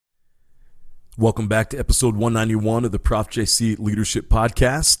Welcome back to episode 191 of the Prof. JC Leadership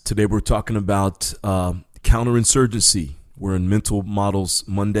Podcast. Today we're talking about counterinsurgency. We're in Mental Models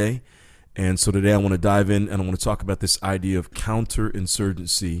Monday. And so today I want to dive in and I want to talk about this idea of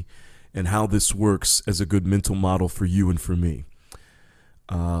counterinsurgency and how this works as a good mental model for you and for me.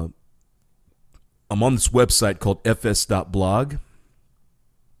 I'm on this website called fs.blog.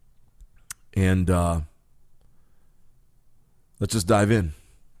 And let's just dive in.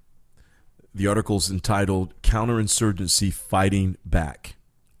 The article is entitled Counterinsurgency Fighting Back.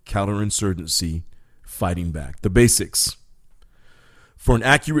 Counterinsurgency Fighting Back. The basics. For an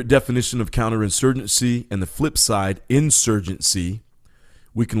accurate definition of counterinsurgency and the flip side, insurgency,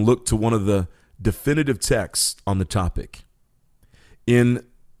 we can look to one of the definitive texts on the topic. In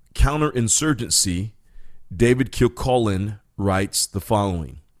Counterinsurgency, David Kilcullen writes the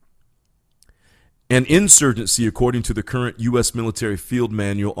following. An insurgency, according to the current U.S. military field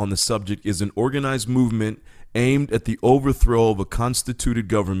manual on the subject, is an organized movement aimed at the overthrow of a constituted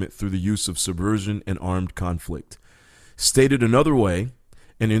government through the use of subversion and armed conflict. Stated another way,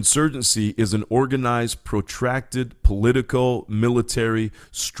 an insurgency is an organized, protracted political, military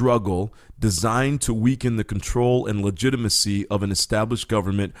struggle designed to weaken the control and legitimacy of an established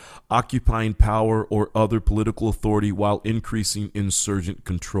government occupying power or other political authority while increasing insurgent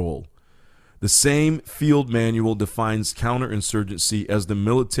control. The same field manual defines counterinsurgency as the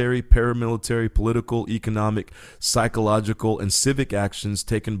military, paramilitary, political, economic, psychological, and civic actions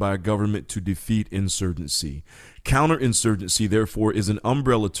taken by a government to defeat insurgency. Counterinsurgency, therefore, is an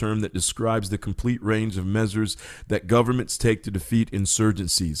umbrella term that describes the complete range of measures that governments take to defeat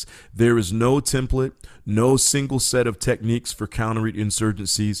insurgencies. There is no template, no single set of techniques for countering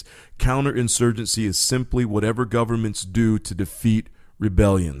insurgencies. Counterinsurgency is simply whatever governments do to defeat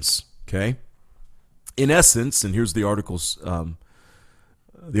rebellions. Okay? In essence, and here's the article's,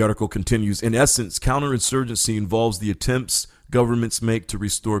 the article continues, in essence, counterinsurgency involves the attempts governments make to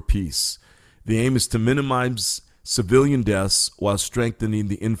restore peace. The aim is to minimize civilian deaths while strengthening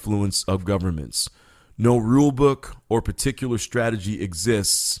the influence of governments. No rule book or particular strategy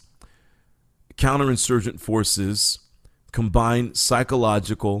exists. Counterinsurgent forces combine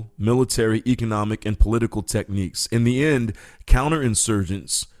psychological, military, economic, and political techniques. In the end,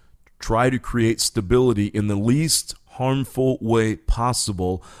 counterinsurgents try to create stability in the least harmful way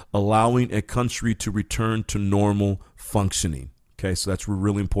possible, allowing a country to return to normal functioning. Okay, so that's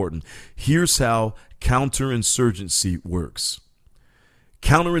really important. Here's how counterinsurgency works.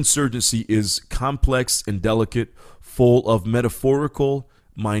 Counterinsurgency is complex and delicate, full of metaphorical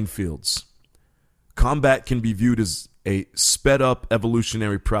minefields. Combat can be viewed as a sped-up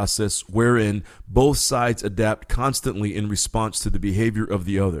evolutionary process wherein both sides adapt constantly in response to the behavior of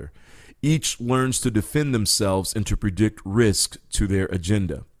the other. Each learns to defend themselves and to predict risk to their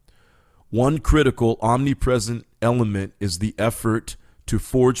agenda. One critical, omnipresent element is the effort to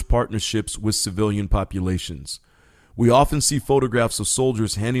forge partnerships with civilian populations. We often see photographs of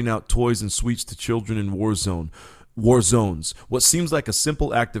soldiers handing out toys and sweets to children in war zones. What seems like a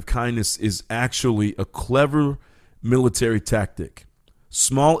simple act of kindness is actually a clever military tactic.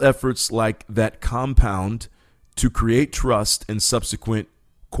 Small efforts like that compound to create trust and subsequent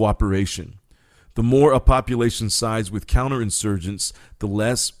cooperation. The more a population sides with counterinsurgents, the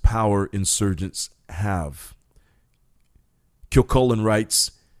less power insurgents have. Kilcullen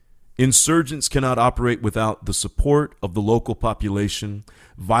writes, insurgents cannot operate without the support of the local population.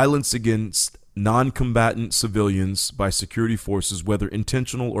 Violence against non-combatant civilians by security forces, whether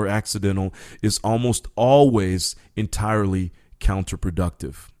intentional or accidental, is almost always entirely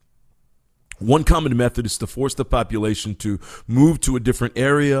counterproductive. One common method is to force the population to move to a different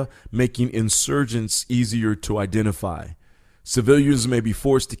area, making insurgents easier to identify. Civilians may be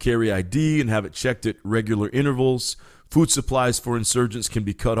forced to carry ID and have it checked at regular intervals. Food supplies for insurgents can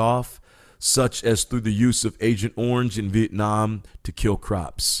be cut off, such as through the use of Agent Orange in Vietnam to kill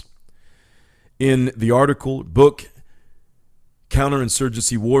crops. In the book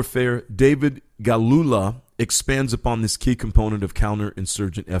Counterinsurgency Warfare, David Galula expands upon this key component of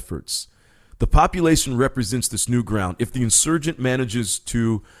counterinsurgent efforts. The population represents this new ground. If the insurgent manages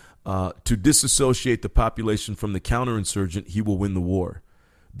to disassociate the population from the counterinsurgent, he will win the war.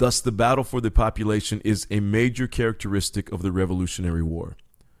 Thus, the battle for the population is a major characteristic of the Revolutionary War.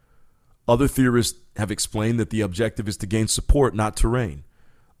 Other theorists have explained that the objective is to gain support, not terrain.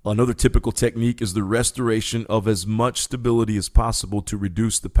 Another typical technique is the restoration of as much stability as possible to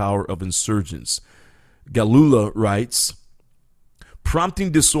reduce the power of insurgents. Galula writes,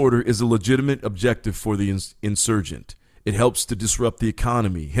 prompting disorder is a legitimate objective for the insurgent. It helps to disrupt the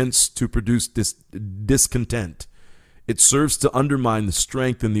economy, hence to produce discontent. It serves to undermine the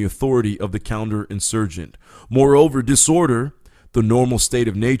strength and the authority of the counterinsurgent. Moreover, disorder, the normal state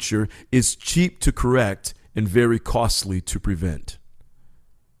of nature, is cheap to correct and very costly to prevent.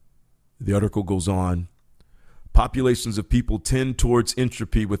 The article goes on. Populations of people tend towards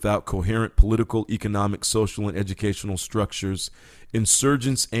entropy without coherent political, economic, social, and educational structures.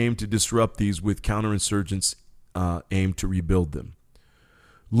 Insurgents aim to disrupt these, with counterinsurgents aim to rebuild them.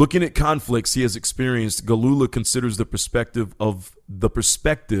 Looking at conflicts he has experienced, Galula considers the perspectives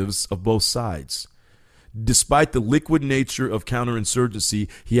of both sides. Despite the liquid nature of counterinsurgency,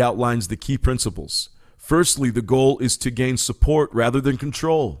 he outlines the key principles. Firstly, the goal is to gain support rather than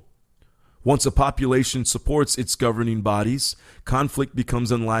control. Once a population supports its governing bodies, conflict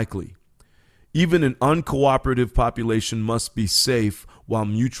becomes unlikely. Even an uncooperative population must be safe while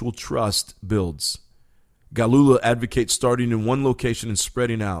mutual trust builds. Galula advocates starting in one location and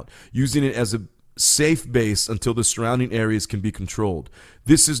spreading out, using it as a safe base until the surrounding areas can be controlled.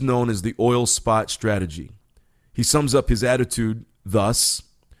 This is known as the oil spot strategy. He sums up his attitude thus: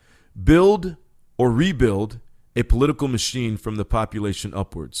 build or rebuild a political machine from the population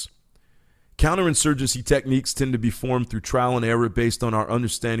upwards. Counterinsurgency techniques tend to be formed through trial and error based on our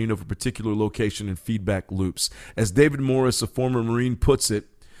understanding of a particular location and feedback loops. As David Morris, a former Marine, puts it,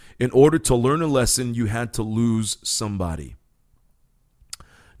 in order to learn a lesson, you had to lose somebody.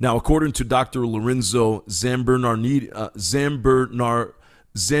 Now, according to Dr. Lorenzo Zambernardi,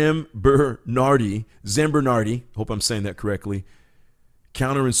 hope I'm saying that correctly,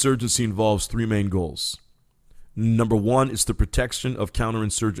 counterinsurgency involves three main goals. Number one is the protection of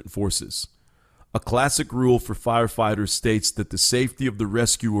counterinsurgent forces. A classic rule for firefighters states that the safety of the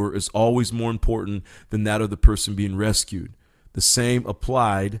rescuer is always more important than that of the person being rescued. The same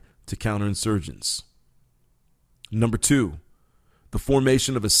applied to counterinsurgents. Number two, the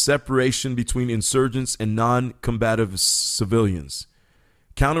formation of a separation between insurgents and non-combative civilians.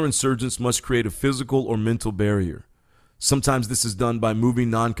 Counterinsurgents must create a physical or mental barrier. Sometimes this is done by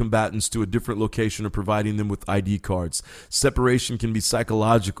moving non-combatants to a different location or providing them with ID cards. Separation can be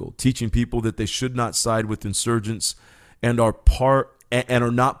psychological, teaching people that they should not side with insurgents and are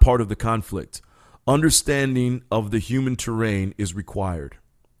not part of the conflict. Understanding of the human terrain is required.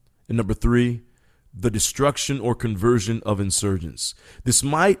 And number three, the destruction or conversion of insurgents. This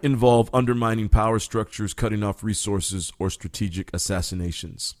might involve undermining power structures, cutting off resources, or strategic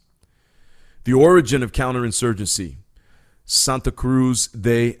assassinations. The origin of counterinsurgency. Santa Cruz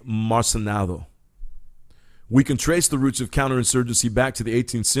de Marcinado. We can trace the roots of counterinsurgency back to the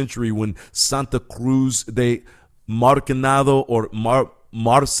 18th century when Santa Cruz de Marcinado or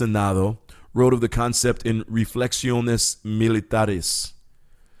Marcinado wrote of the concept in Reflexiones Militares.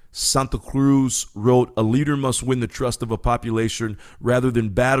 Santa Cruz wrote, "A leader must win the trust of a population rather than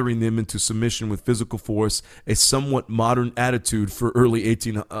battering them into submission with physical force," a somewhat modern attitude for early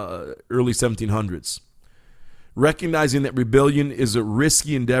 1700s. Recognizing that rebellion is a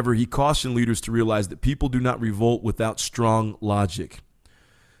risky endeavor, he cautioned leaders to realize that people do not revolt without strong logic.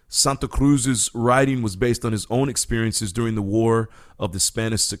 Santa Cruz's writing was based on his own experiences during the War of the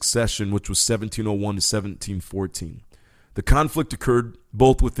Spanish Succession, which was 1701 to 1714. The conflict occurred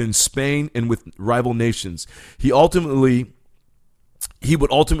both within Spain and with rival nations. He would ultimately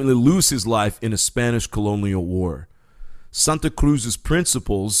lose his life in a Spanish colonial war. Santa Cruz's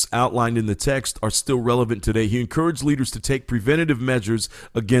principles outlined in the text are still relevant today. He encouraged leaders to take preventative measures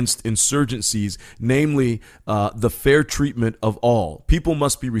against insurgencies, namely the fair treatment of all. People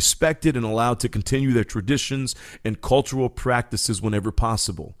must be respected and allowed to continue their traditions and cultural practices whenever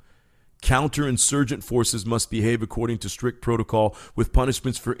possible. Counterinsurgent forces must behave according to strict protocol, with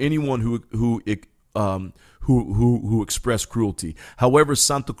punishments for anyone who express cruelty. However,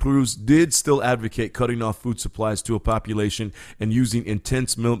 Santa Cruz did still advocate cutting off food supplies to a population and using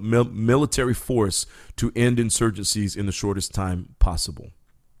intense military force to end insurgencies in the shortest time possible.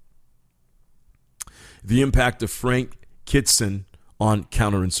 The impact of Frank Kitson on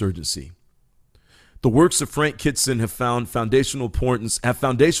counterinsurgency. The works of Frank Kitson have foundational importance in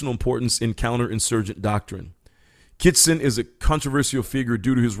counterinsurgent doctrine. Kitson is a controversial figure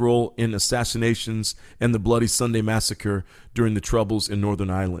due to his role in assassinations and the Bloody Sunday Massacre during the Troubles in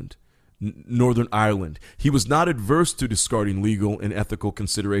Northern Ireland. He was not adverse to discarding legal and ethical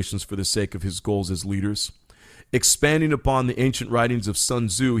considerations for the sake of his goals as leaders. Expanding upon the ancient writings of Sun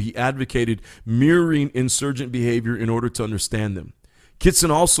Tzu, he advocated mirroring insurgent behavior in order to understand them.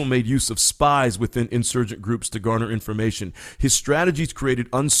 Kitson also made use of spies within insurgent groups to garner information. His strategies created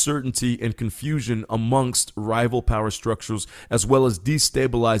uncertainty and confusion amongst rival power structures, as well as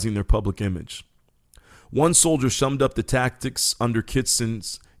destabilizing their public image. One soldier summed up the tactics under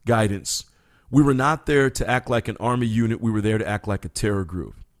Kitson's guidance. We were not there to act like an army unit. We were there to act like a terror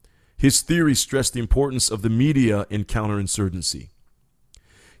group. His theory stressed the importance of the media in counterinsurgency.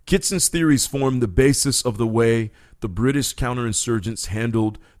 Kitson's theories formed the basis of the way the British counterinsurgents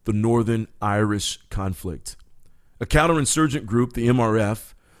handled the Northern Irish conflict. A counterinsurgent group, the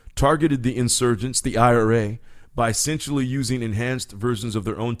MRF, targeted the insurgents, the IRA, by essentially using enhanced versions of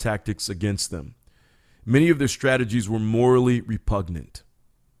their own tactics against them. Many of their strategies were morally repugnant.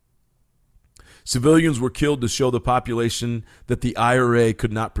 Civilians were killed to show the population that the IRA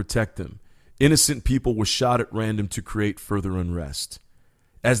could not protect them. Innocent people were shot at random to create further unrest.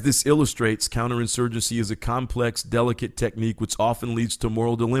 As this illustrates, counterinsurgency is a complex, delicate technique which often leads to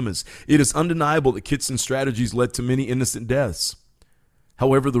moral dilemmas. It is undeniable that Kitson's strategies led to many innocent deaths.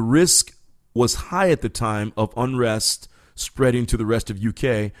 However, the risk was high at the time of unrest spreading to the rest of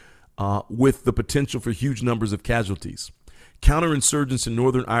UK, with the potential for huge numbers of casualties. Counterinsurgents in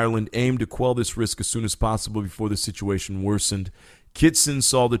Northern Ireland aimed to quell this risk as soon as possible before the situation worsened. Kitson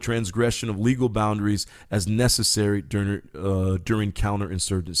saw the transgression of legal boundaries as necessary during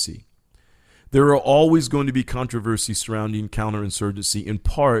counterinsurgency. There are always going to be controversy surrounding counterinsurgency. In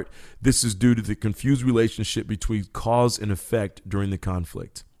part, this is due to the confused relationship between cause and effect during the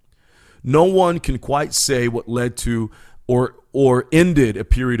conflict. No one can quite say what led to or ended a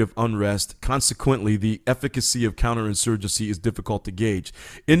period of unrest. Consequently, the efficacy of counterinsurgency is difficult to gauge.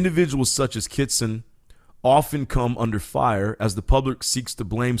 Individuals such as Kitson often come under fire as the public seeks to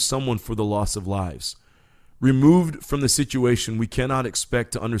blame someone for the loss of lives. Removed from the situation, we cannot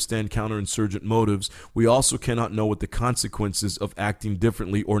expect to understand counterinsurgent motives. We also cannot know what the consequences of acting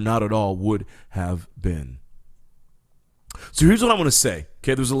differently or not at all would have been. So here's what I want to say.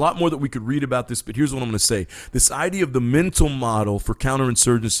 Okay, there's a lot more that we could read about this, but here's what I'm going to say. This idea of the mental model for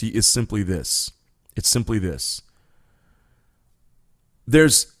counterinsurgency is simply this. It's simply this. There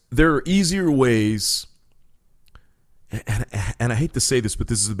are easier ways, and I hate to say this, but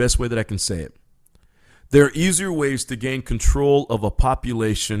this is the best way that I can say it. There are easier ways to gain control of a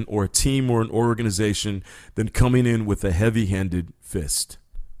population or a team or an organization than coming in with a heavy-handed fist.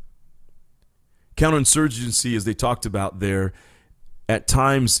 Counterinsurgency, as they talked about there, at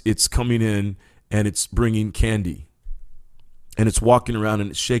times it's coming in and it's bringing candy. And it's walking around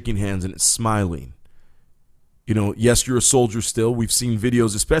and it's shaking hands and it's smiling. You know, yes, you're a soldier still. We've seen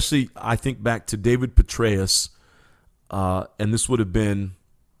videos, especially I think back to David Petraeus, and this would have been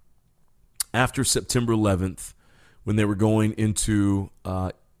after September 11th when they were going into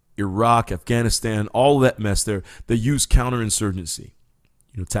Iraq, Afghanistan, all of that mess there. They used counterinsurgency,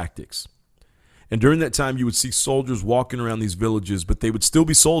 tactics. And during that time, you would see soldiers walking around these villages, but they would still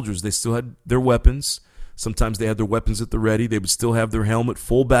be soldiers. They still had their weapons. Sometimes they had their weapons at the ready. They would still have their helmet,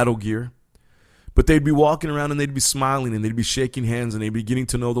 full battle gear. But they'd be walking around and they'd be smiling and they'd be shaking hands and they'd be getting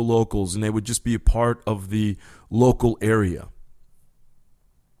to know the locals and they would just be a part of the local area.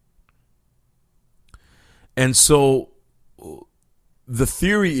 And so the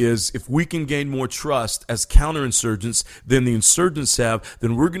theory is if we can gain more trust as counterinsurgents than the insurgents have,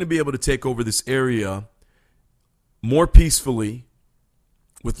 then we're going to be able to take over this area more peacefully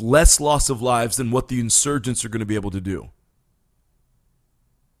with less loss of lives than what the insurgents are going to be able to do.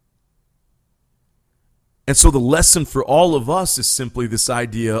 And so the lesson for all of us is simply this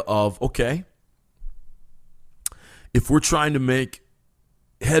idea of, okay, if we're trying to make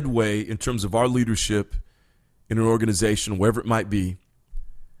headway in terms of our leadership in an organization, wherever it might be,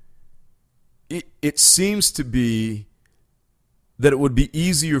 it seems to be that it would be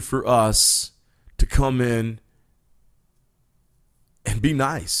easier for us to come in and be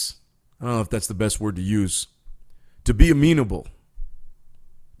nice. I don't know if that's the best word to use. To be amenable.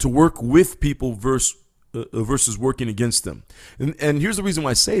 To work with people versus working against them. And here's the reason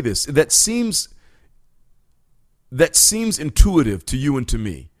why I say this. That seems intuitive to you and to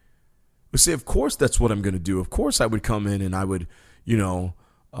me. We say, of course that's what I'm going to do. Of course I would come in and I would,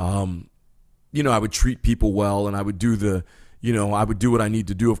 I would treat people well and I would do I would do what I need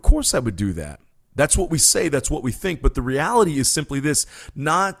to do. Of course I would do that. That's what we say. That's what we think. But the reality is simply this.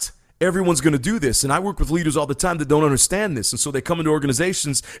 Not everyone's going to do this. And I work with leaders all the time that don't understand this. And so they come into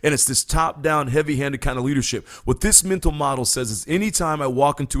organizations and it's this top-down, heavy-handed kind of leadership. What this mental model says is anytime I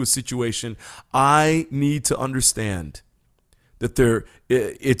walk into a situation, I need to understand that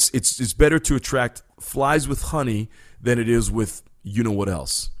it's better to attract flies with honey than it is with what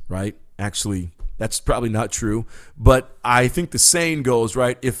else, right? Actually, that's probably not true. But I think the saying goes,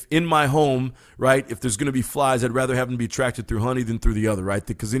 right, if in my home, right, if there's going to be flies, I'd rather have them be attracted through honey than through the other, right?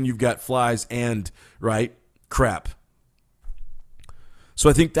 Because then you've got flies and, right, crap. So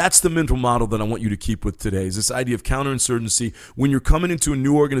I think that's the mental model that I want you to keep with today, is this idea of counterinsurgency. When you're coming into a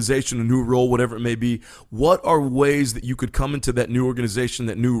new organization, a new role, whatever it may be, what are ways that you could come into that new organization,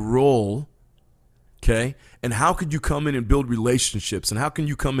 that new role, okay? And how could you come in and build relationships? And how can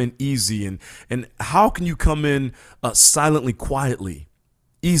you come in easy? And how can you come in silently, quietly,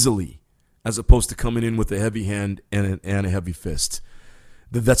 easily, as opposed to coming in with a heavy hand and a heavy fist?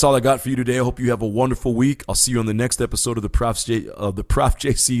 That's all I got for you today. I hope you have a wonderful week. I'll see you on the next episode of the Prof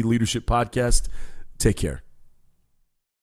JC Leadership Podcast. Take care.